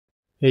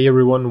Hey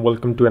everyone,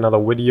 welcome to another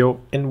video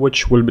in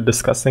which we'll be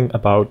discussing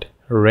about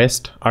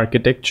REST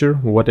architecture,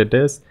 what it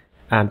is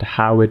and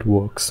how it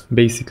works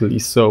basically.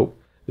 So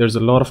there's a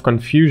lot of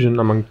confusion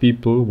among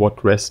people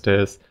what REST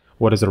is,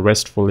 what is a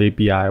RESTful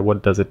API,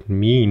 what does it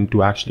mean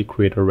to actually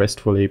create a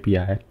RESTful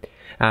API,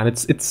 and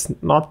it's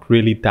not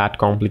really that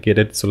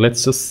complicated. So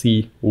let's just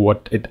see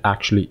what it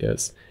actually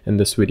is in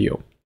this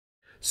video.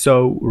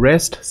 So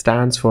REST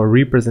stands for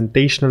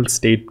Representational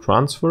State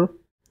Transfer.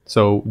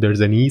 So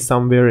there's an E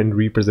somewhere in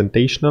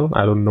representational.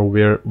 I don't know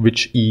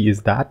which E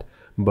is that,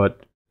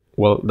 but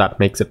well, that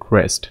makes it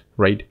REST,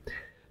 right?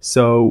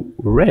 So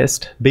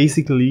REST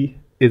basically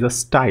is a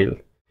style,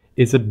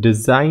 is a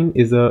design,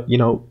 is a,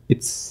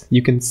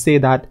 you can say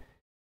that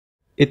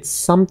it's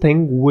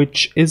something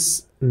which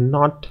is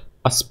not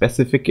a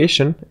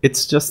specification.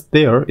 It's just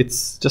there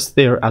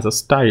as a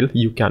style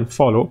you can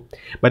follow,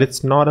 but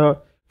it's not a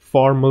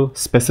formal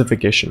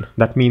specification.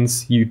 That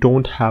means you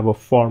don't have a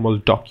formal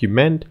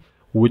document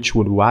which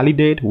would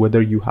validate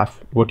whether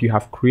what you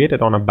have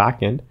created on a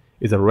backend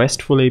is a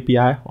RESTful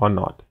API or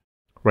not,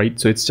 right?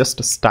 So it's just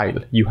a style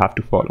you have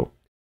to follow.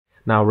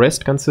 Now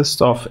REST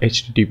consists of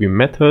HTTP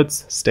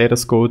methods,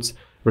 status codes,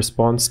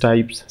 response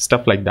types,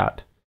 stuff like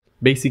that.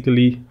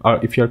 Basically,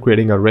 if you're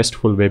creating a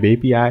RESTful web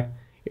API,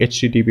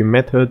 HTTP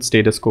methods,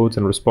 status codes,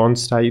 and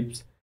response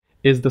types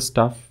is the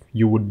stuff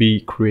you would be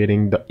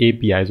creating the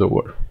APIs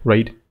over,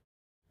 right?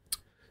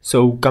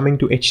 So coming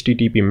to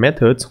HTTP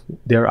methods,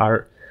 there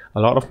are a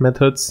lot of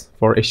methods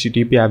for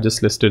HTTP. I've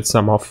just listed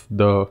some of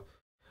the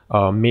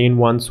main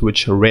ones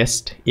which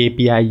REST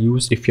API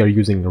used if you're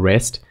using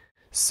REST.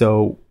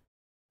 So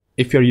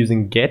if you're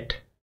using GET,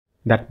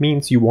 that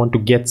means you want to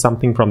get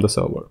something from the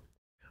server,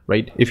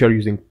 right? If you're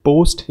using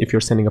POST, if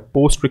you're sending a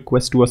POST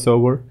request to a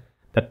server,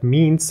 that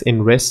means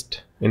in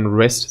REST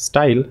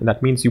style,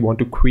 that means you want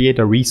to create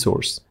a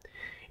resource.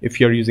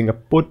 If you're using a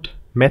PUT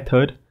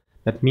method,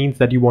 that means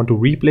that you want to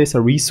replace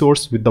a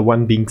resource with the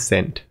one being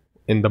sent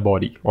in the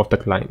body of the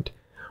client,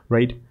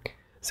 right?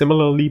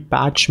 Similarly,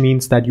 patch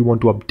means that you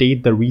want to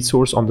update the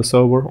resource on the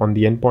server, on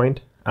the endpoint,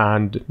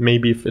 and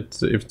maybe if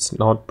it's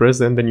not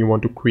present, then you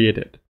want to create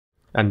it.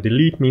 And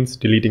delete means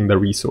deleting the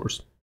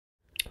resource,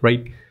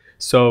 right?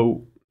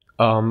 So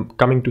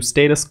coming to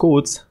status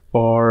codes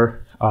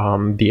for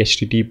the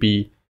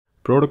HTTP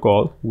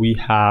protocol, we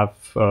have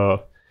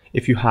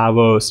if you have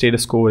a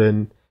status code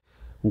in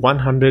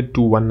 100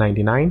 to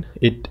 199,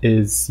 it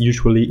is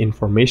usually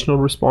informational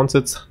response.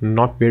 It's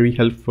not very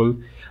helpful.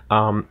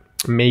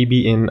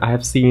 Maybe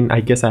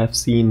I guess I have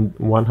seen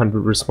 100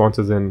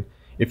 responses in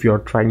if you're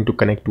trying to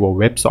connect to a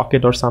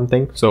WebSocket or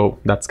something. So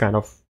that's kind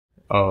of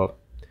a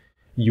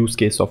use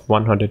case of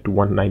 100 to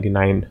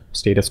 199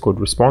 status code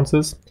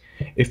responses.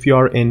 If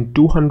you're in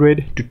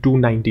 200 to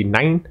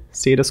 299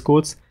 status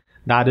codes,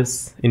 that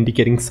is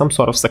indicating some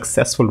sort of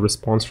successful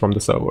response from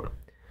the server,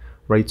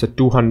 right? So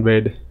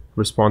 200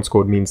 response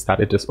code means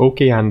that it is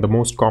okay, and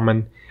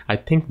I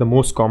think the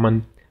most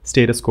common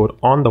status code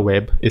on the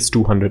web is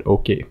 200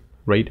 okay,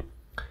 right?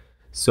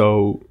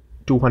 So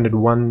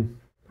 201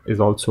 is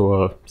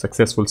also a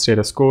successful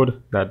status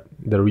code that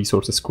the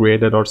resource is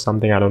created or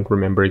something. I don't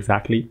remember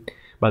exactly,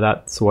 but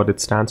that's what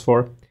it stands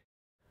for.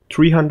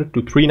 300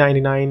 to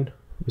 399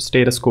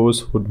 status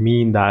codes would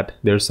mean that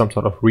there's some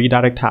sort of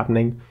redirect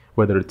happening,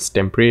 whether it's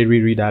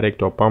temporary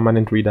redirect or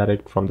permanent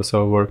redirect from the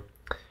server,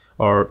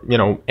 or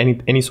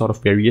any sort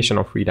of variation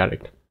of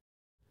redirect.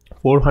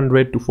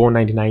 400 to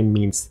 499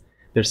 means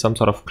there's some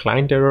sort of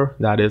client error,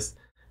 that is,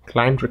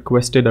 client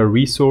requested a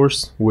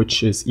resource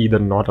which is either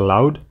not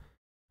allowed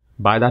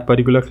by that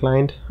particular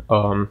client,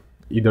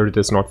 either it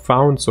is not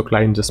found, so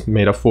client just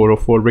made a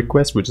 404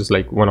 request, which is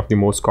like one of the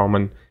most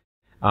common,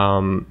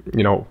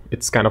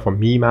 it's kind of a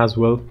meme as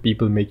well.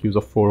 People make use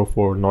of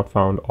 404 not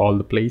found all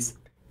the place,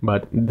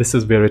 but this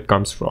is where it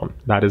comes from.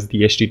 That is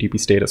the HTTP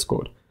status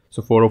code.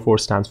 So 404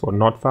 stands for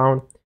not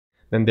found.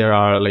 Then there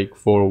are like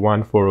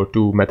 401,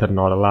 402, method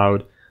not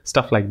allowed,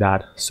 stuff like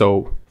that.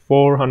 So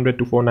 400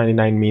 to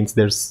 499 means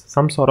there's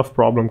some sort of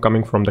problem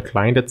coming from the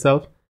client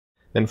itself.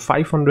 Then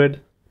 500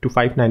 to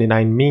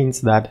 599 means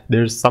that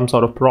there's some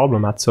sort of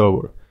problem at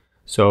server.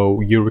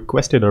 So you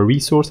requested a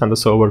resource and the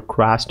server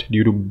crashed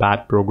due to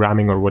bad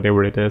programming or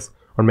whatever it is,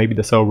 or maybe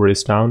the server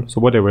is down,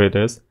 so whatever it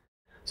is.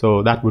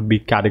 So that would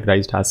be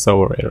categorized as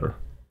server error,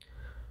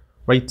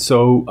 right?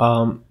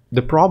 So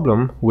the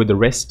problem with the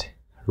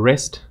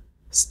REST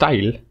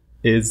style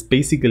is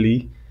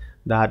basically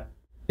that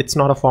it's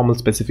not a formal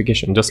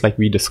specification, just like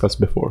we discussed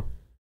before.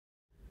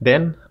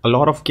 Then a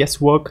lot of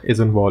guesswork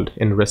is involved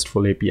in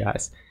RESTful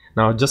APIs.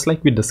 Now, just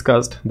like we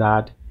discussed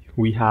that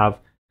we have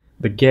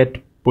the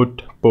GET,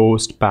 PUT,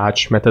 POST,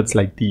 patch methods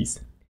like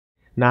these.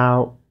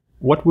 Now,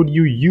 what would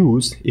you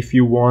use if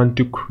you want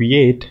to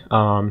create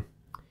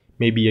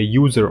maybe a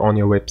user on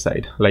your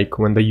website? Like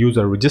when the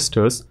user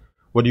registers,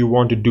 what do you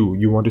want to do?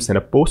 You want to send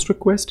a POST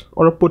request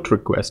or a PUT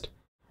request?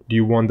 Do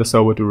you want the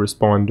server to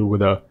respond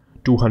with a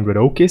 200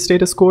 OK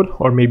status code,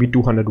 or maybe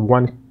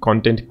 201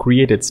 content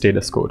created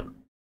status code?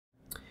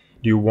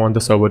 Do you want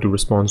the server to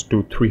respond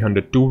to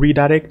 302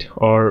 redirect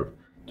or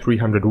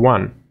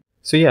 301?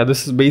 So yeah,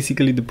 this is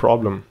basically the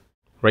problem,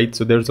 right?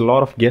 So there's a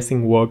lot of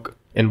guessing work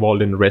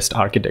involved in REST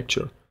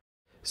architecture.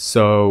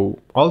 So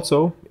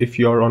also, if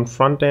you're on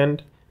front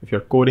end, if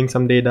you're coding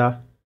some data,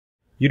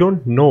 you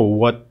don't know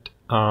what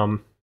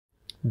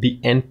the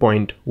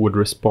endpoint would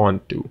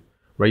respond to,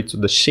 right? So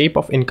the shape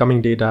of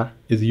incoming data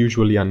is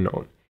usually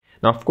unknown.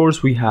 Now, of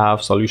course, we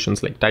have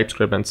solutions like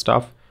TypeScript and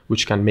stuff,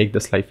 which can make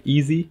this life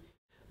easy,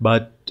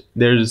 but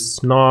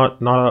there's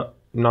not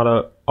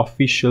a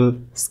official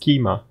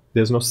schema.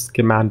 There's no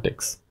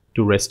schematics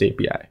to REST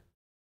API,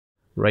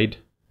 right?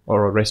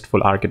 Or a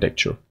RESTful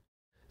architecture.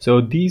 So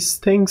these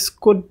things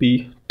could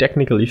be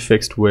technically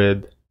fixed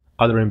with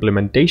other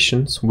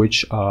implementations,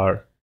 which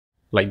are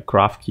like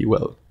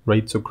GraphQL,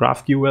 right? So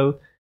GraphQL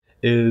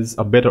is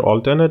a better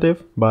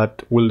alternative,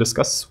 but we'll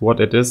discuss what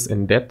it is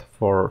in depth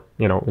for,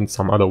 in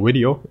some other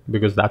video,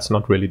 because that's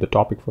not really the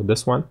topic for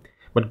this one.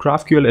 But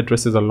GraphQL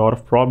addresses a lot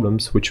of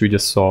problems which we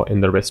just saw in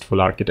the RESTful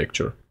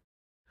architecture.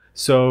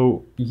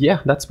 So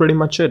yeah, that's pretty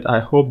much it. I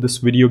hope this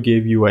video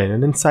gave you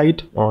an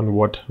insight on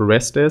what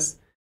REST is,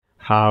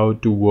 how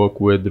to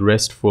work with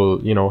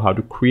RESTful, how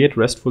to create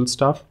RESTful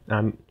stuff,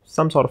 and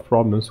some sort of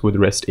problems with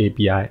REST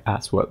API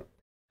as well.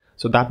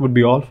 So that would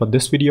be all for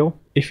this video.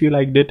 If you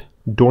liked it,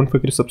 don't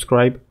forget to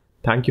subscribe.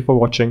 Thank you for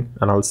watching,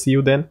 and I'll see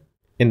you then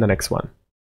in the next one.